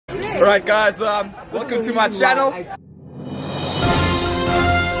Alright guys, welcome to my channel.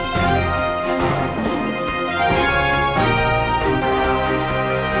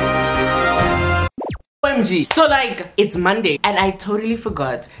 OMG. So like, it's Monday and I totally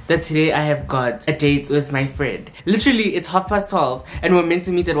forgot that today I have got a date with my friend. Literally, it's 12:30 and we're meant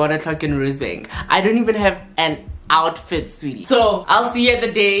to meet at 1 o'clock in Rosebank. I don't even have an outfit, sweetie. So I'll see you at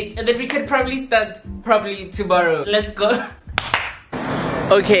the date and then we can probably start tomorrow. Let's go.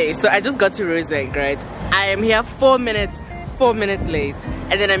 Okay, so I just got to Rosebank, right? I am here 4 minutes late,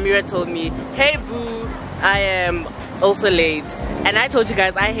 and then Amira told me, hey boo, I am also late. And I told you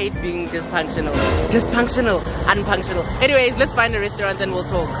guys I hate being unpunctual. Anyways, let's find a restaurant and we'll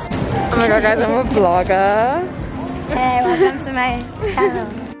talk. Oh my god guys, I'm a vlogger. Hey, welcome to my channel.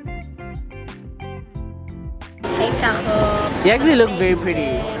 Hey Kago. You actually look very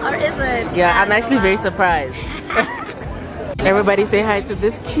pretty. Or is it? Yeah, I'm actually very surprised. Everybody say hi to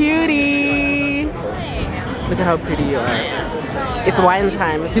this cutie. Look at how pretty you are. It's wine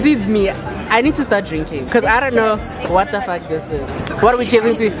time. You see me, I need to start drinking because I don't know what the fuck this is. What are we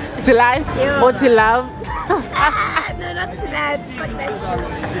cheering to? To life or to love? No, not to that. Fuck that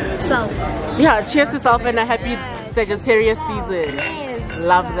shit. Self. Yeah, cheers to self and a happy Sagittarius season. Yes.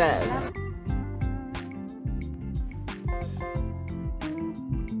 Love that.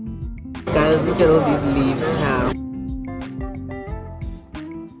 Guys, look at all these leaves now.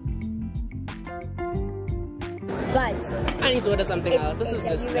 But I need to order something else. This is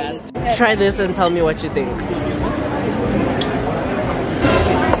just best. Try this and tell me what you think.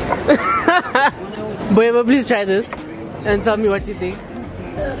 Boyama, please try this and tell me what you think.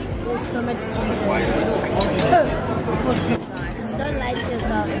 there's so much ginger. Don't lie to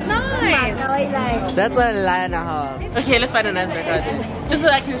yourself. It's nice. That's a lie and a half. Okay, let's find a nice background then. Just so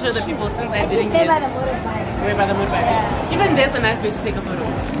I can show the people since I didn't get. By the motorbike. Wait, by the motorbike. Yeah. Even there's a nice place to take a photo.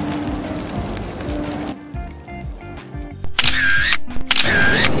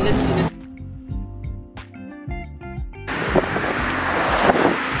 Let's see this.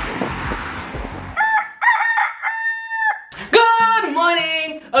 Good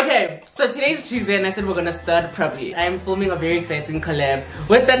morning! Okay, so today's Tuesday and I said we're gonna start properly. I am filming a very exciting collab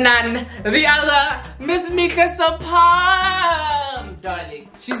with the none, the other, Miss Mihle darling.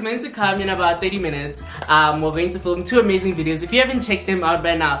 She's meant to come in about 30 minutes. We're going to film 2 amazing videos. If you haven't checked them out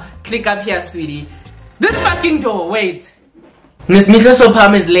by now, click up here, sweetie. This fucking door, wait. Miss Mihle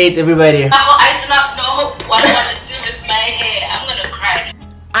is late, everybody. Now I do not know what I want to do with my hair. I'm gonna cry.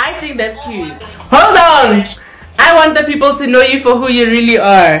 I think that's cute. Hold on! I want the people to know you for who you really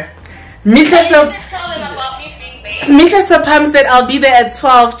are. Mihle Tell them about me being late. Mihle said I'll be there at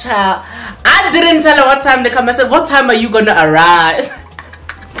 12, child. I didn't tell her what time to come. I said, what time are you gonna arrive?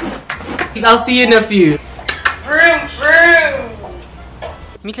 I'll see you in a few. Vroom, vroom.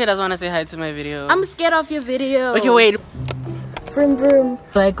 Mihle doesn't want to say hi to my video. I'm scared of your video. Okay, wait. Vroom vroom.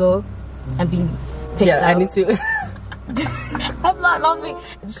 Should I go and be picked up? I need to. I'm not laughing.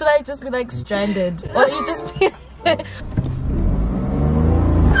 Should I just be like stranded? Or you just be I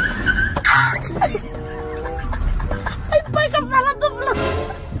fell on the floor.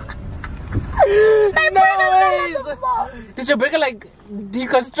 No ways. Did your burger like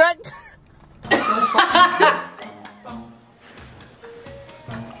deconstruct?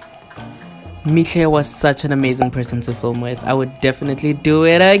 Mihle was such an amazing person to film with. I would definitely do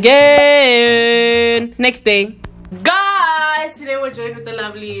it again. Next day. Guys, today we're joined with the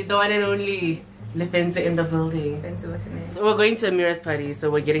lovely, the one and only Lefense in the building. We're going to Amira's party, so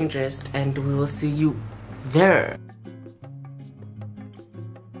we're getting dressed and we will see you there.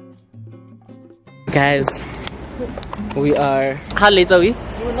 Guys, we are... How late are we?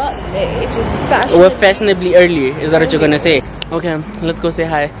 We're not late. We're fashionably early. Is that what you're gonna say? Okay, let's go say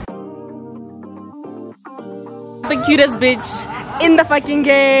hi. The cutest bitch in the fucking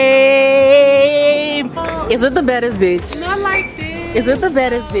game. Is it the baddest bitch? Not like this. Is it the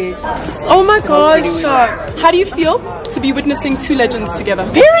baddest bitch? Oh my gosh, how do you feel to be witnessing 2 legends together?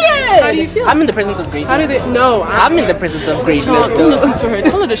 Period! How do you feel? I'm in the presence of greatness. How do they? No, I'm in the presence of greatness. Don't listen to her.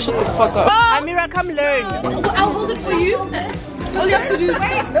 Tell her to shut the fuck up. Amira, come learn. I'll hold it for you. All you have to do is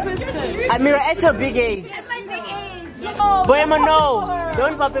twist it. Amira, at your big age. At my big age. Boyama, no.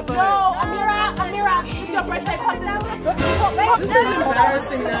 Don't pop it for her. No, Amira, it's your birthday. This is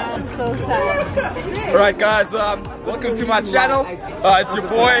embarrassing now. I'm so sad. Alright guys, welcome to my channel. It's your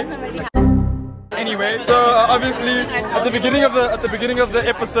boy. Anyway, so obviously at the beginning of the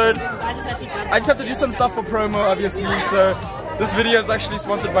episode, I just have to do some stuff for promo, obviously. So this video is actually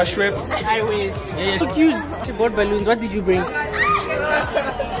sponsored by Schweppes. I wish. Yeah. So cute. She bought balloons. What did you bring?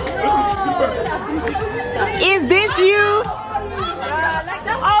 Is this you?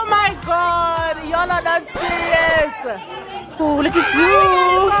 Oh my not serious. Oh, look at you.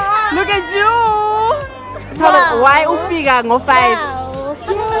 Look at you. Tell us why Ufiga no 5.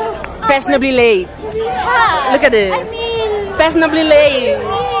 Fashionably late. Look at this. Fashionably late.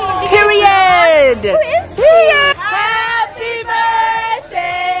 Period. Who is she? Happy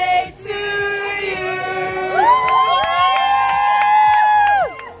birthday to you.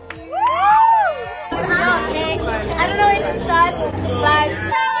 I don't know where to start, but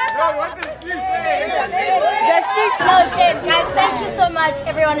no shame, guys. Thank you so much,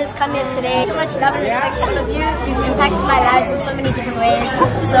 everyone who's come here today. So much love and respect for all of you. You've impacted my lives in so many different ways.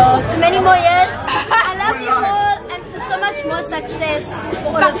 So to many more years, I love you all, and to so much more success for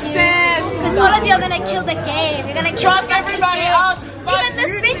all of you. Because all of you are gonna kill the game. You're gonna kill everybody else. Even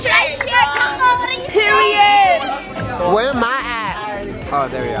this bitch right here. Come on, what are you? Period. Where am I at? Oh,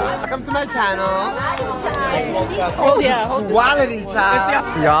 there we are. Welcome to my channel. Hold yeah. Hold Quality,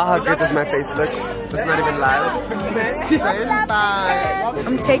 child. Y'all, how good does my face look? It's not even live.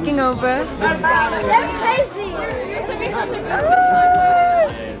 I'm taking over. That's crazy.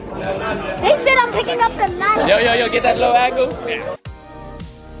 They said I'm picking up the knife. Yo, get that low angle.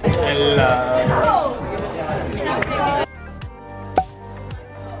 Hello.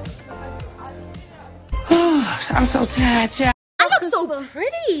 I'm so tired. I look so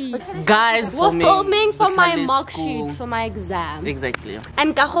pretty. Guys, We're filming for my Sunday mock school. shoot for my exam. Exactly.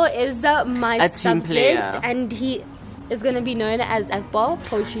 And Kaho is my A team subject, player. and he is gonna be known as FBAL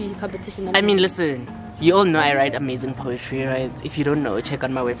poetry competition. I mean, listen. You all know I write amazing poetry, right? If you don't know, check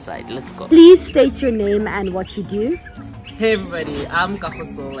out my website. Let's go. Please state your name and what you do. Hey everybody, I'm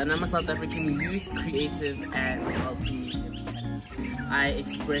TheeKagoSaul and I'm a South African youth creative and multimedia talent. I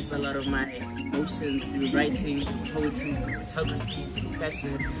express a lot of my emotions through writing, through poetry, through photography, through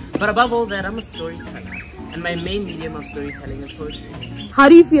fashion. But above all that, I'm a storyteller. And my main medium of storytelling is poetry. How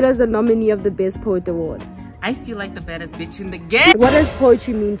do you feel as a nominee of the Best Poet Award? I feel like the baddest bitch in the game. What does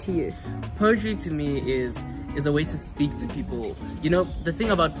poetry mean to you? Poetry to me is a way to speak to people. You know, the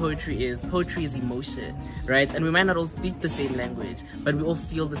thing about poetry is emotion, right? And we might not all speak the same language, but we all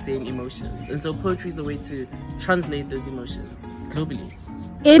feel the same emotions. And so poetry is a way to translate those emotions globally.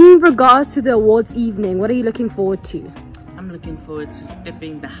 In regards to the awards evening, what are you looking forward to? I'm looking forward to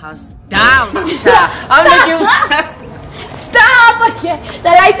stepping the house down. I'm looking. Stop! Okay, the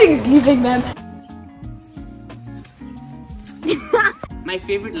lighting is leaving, man. My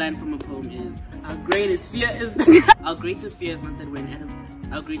favorite line from a poem is, our greatest fear is our greatest fear is not that we're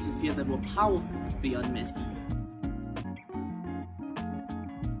inadequate. Our greatest fear is that we're powerful beyond measure.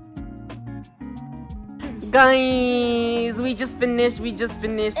 Guys, we just finished,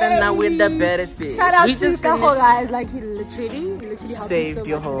 and now we're the baddest bitch. Shout out we to just Kaho, guys. Like, he literally helped me saved so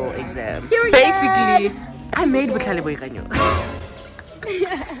your much whole today. exam. Period. Basically, I made Butlale Boykanyo.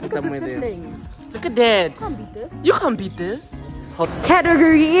 Look at the siblings. Look at that. You can't beat this. You can't beat this.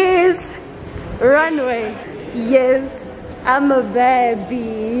 Category is runway. Yes, I'm a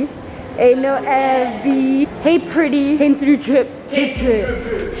baby. Ain't no Abby. Hey pretty. Came through drip. Drip drip.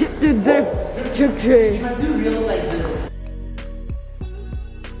 Drip through drip. Drip drip. I do real like this.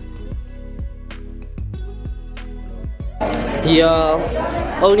 Y'all,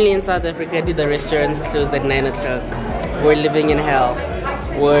 only in South Africa do the restaurants close at 9 o'clock. We're living in hell.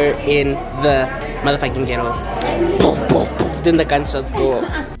 We're in the motherfucking ghetto. Poof, poof, poof. Then the gunshots go off.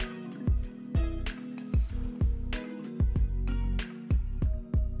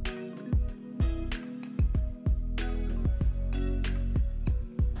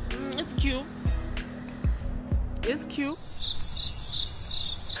 It's cute. It's cute.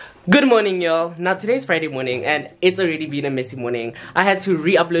 Good morning, y'all. Now today's Friday morning and it's already been a messy morning. I had to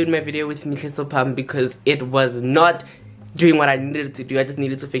re-upload my video with Mihle because it was not doing what I needed to do. I just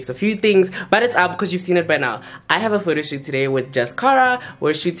needed to fix a few things, but it's up because you've seen it by now. I have a photo shoot today with just Cara.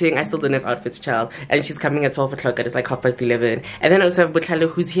 We're shooting. I still don't have outfits, child, and she's coming at 12 o'clock and it's like 11:30. And then I also have Butlale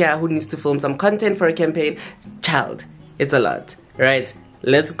who's here, who needs to film some content for a campaign. Child, it's a lot, right?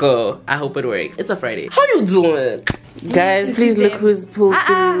 Let's go. I hope it works. It's a Friday. How you doing? Guys, please look who's pulled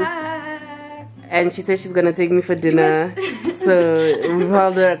through. And she said she's gonna take me for dinner. So we've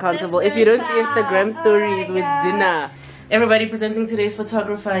held her accountable. If you don't see Instagram stories with dinner. Everybody presenting today's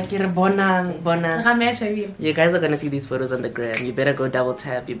photographer. You guys are gonna see these photos on the gram. You better go double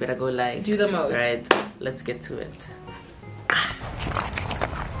tap. You better go like. Do the most. Right. Let's get to it.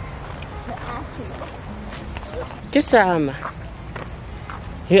 Kisama.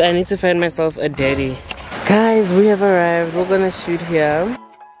 Here, I need to find myself a daddy. Guys, we have arrived. We're gonna shoot here.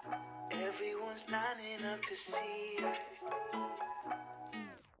 Everyone's lining up to see her.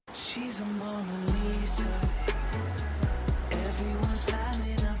 She's a Mona Lisa. Everyone's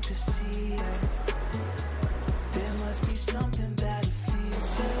lining up to see her.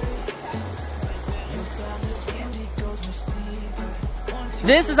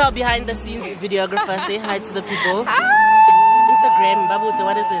 This is our behind the scenes videographer. Say hi to the people. Instagram, Babuta,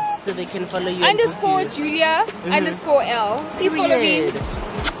 what is it? So they can follow you. Underscore Julia underscore L. Please follow me.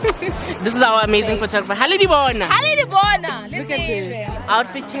 This is our amazing photographer. Halle Dibona. Halle Dibona. Look at this.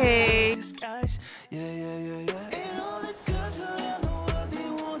 Outfit change.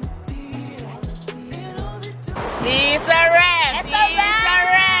 It's a wrap.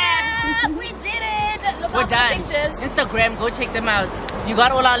 We did it. Look We're at done. the pictures. Instagram, go check them out. You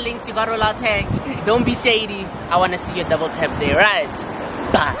got all our links, you got all our tags. Don't be shady. I want to see your double tap there, right?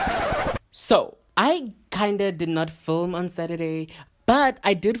 Bye. So, I kinda did not film on Saturday, but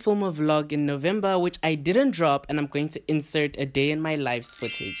I did film a vlog in November, which I didn't drop, and I'm going to insert a day in my life's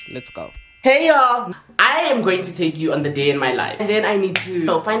footage. Let's go. Hey y'all! I am going to take you on the day in my life. And then I need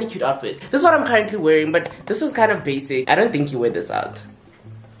to find a cute outfit. This is what I'm currently wearing, but this is kind of basic. I don't think you wear this out.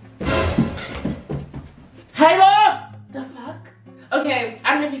 Hey Mom! The fuck? Okay,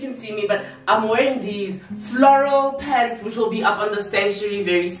 I don't know if you can see me, but I'm wearing these floral pants, which will be up on the sanctuary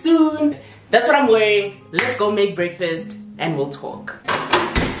very soon. That's what I'm wearing. Let's go make breakfast and we'll talk.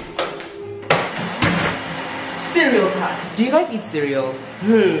 Cereal time. Do you guys eat cereal?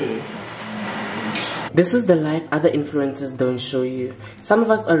 This is the life other influencers don't show you. Some of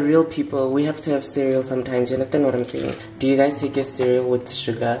us are real people. We have to have cereal sometimes. You understand what I'm saying? Do you guys take your cereal with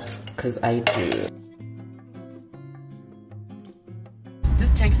sugar? Because I do.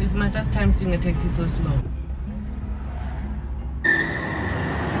 This taxi is my first time seeing a taxi so slow.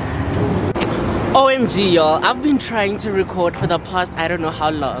 OMG y'all, I've been trying to record for the past I don't know how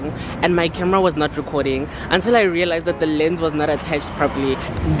long, and my camera was not recording until I realized that the lens was not attached properly.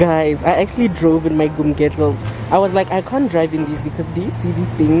 Guys, I actually drove in my gumgetros. I was like, I can't drive in these because do you see these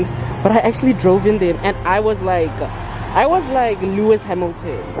things? But I actually drove in them and I was like Lewis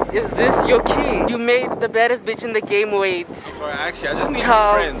Hamilton. Is this your king? You made the baddest bitch in the game wait. Sorry, actually, I just need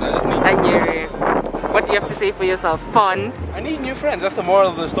Charles, new friends. I hear it. What do you have to say for yourself? Fun? I need new friends. That's the moral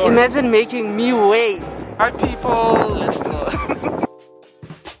of the story. Imagine making me wait. Hi, people. Let's go.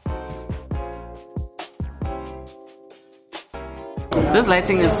 This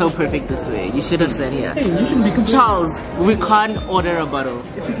lighting is so perfect this way. You should have said here. Charles, we can't order a bottle.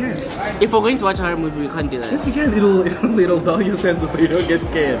 Yes, we can. If we're going to watch a horror movie, we can't do that. Yes, we can. It'll dull your senses so you don't get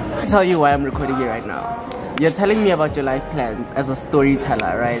scared. I'll tell you why I'm recording you right now. You're telling me about your life plans as a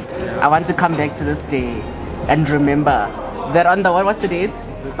storyteller, right? I want to come back to this day and remember that on the, what was the date?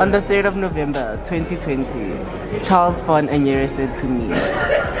 On the 3rd of November, 2020, Charles Fon Anyere said to me,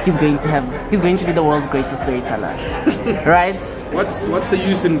 he's going to be the world's greatest storyteller, right? What's the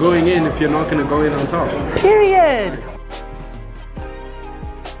use in going in if you're not going to go in on top? Period.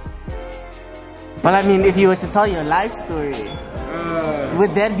 Well, I mean, if you were to tell your life story,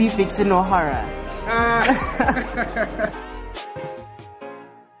 would that be fiction or horror?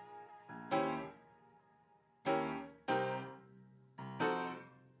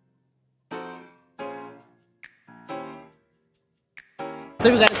 So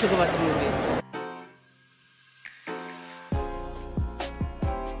we gotta talk about the movie.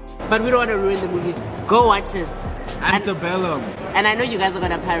 But we don't want to ruin the movie. Go watch it. Antebellum. And I know you guys are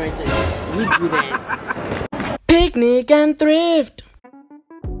gonna pirate it. We do that. Picnic and Thrift.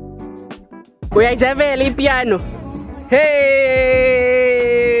 We are Javeli piano. Hey!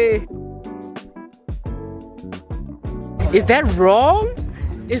 Is that wrong?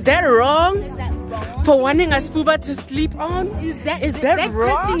 Is that wrong? For wanting us Fuba to sleep on? Is that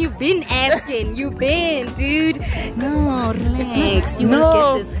wrong? question you've been asking? You've been, dude. No, relax. You will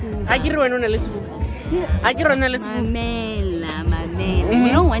get this food. I get one on a list. We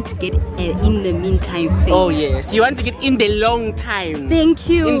don't want to get in the meantime thing. Oh yes, you want to get in the long time. Thank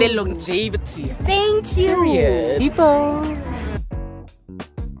you. In the longevity. Thank you. Period. People.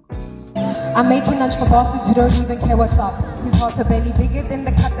 I'm making lunch for bastards who don't even care what's up. Whose hearts are barely bigger than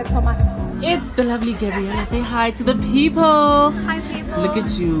the cut that's on my... It's the lovely Gabriella. Say hi to the people. Hi people. Look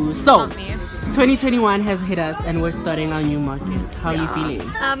at you. So, 2021 has hit us and we're starting our new market. How are you feeling?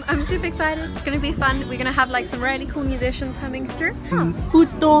 I'm super excited. It's gonna be fun. We're gonna have like some really cool musicians coming through. Food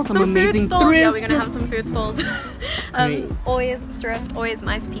stalls, some amazing food stalls. thrift. Yeah, we're gonna have some food stalls. Always thrift, always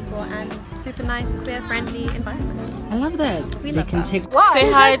nice people, and super nice, queer, friendly environment. I love that. We love can that. check. Wow, say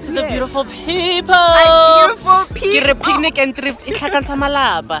hi to the beautiful people. Beautiful people. Picnic and Thrift. Period.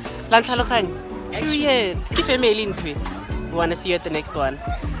 We want to see you at the next one.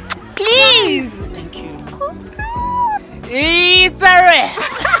 Please. Thank you. It's a wrap.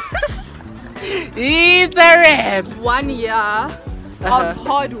 It's a wrap. 1 year of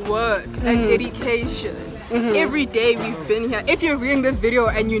hard work and dedication Every day we've been here. If you're viewing this video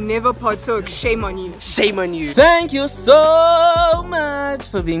and you never partook, shame on you. Shame on you. Thank you so much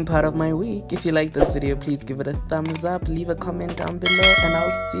for being part of my week. If you like this video, please give it a thumbs up, leave a comment down below, and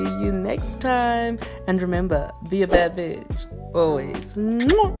I'll see you next time. And remember, be a bad bitch always.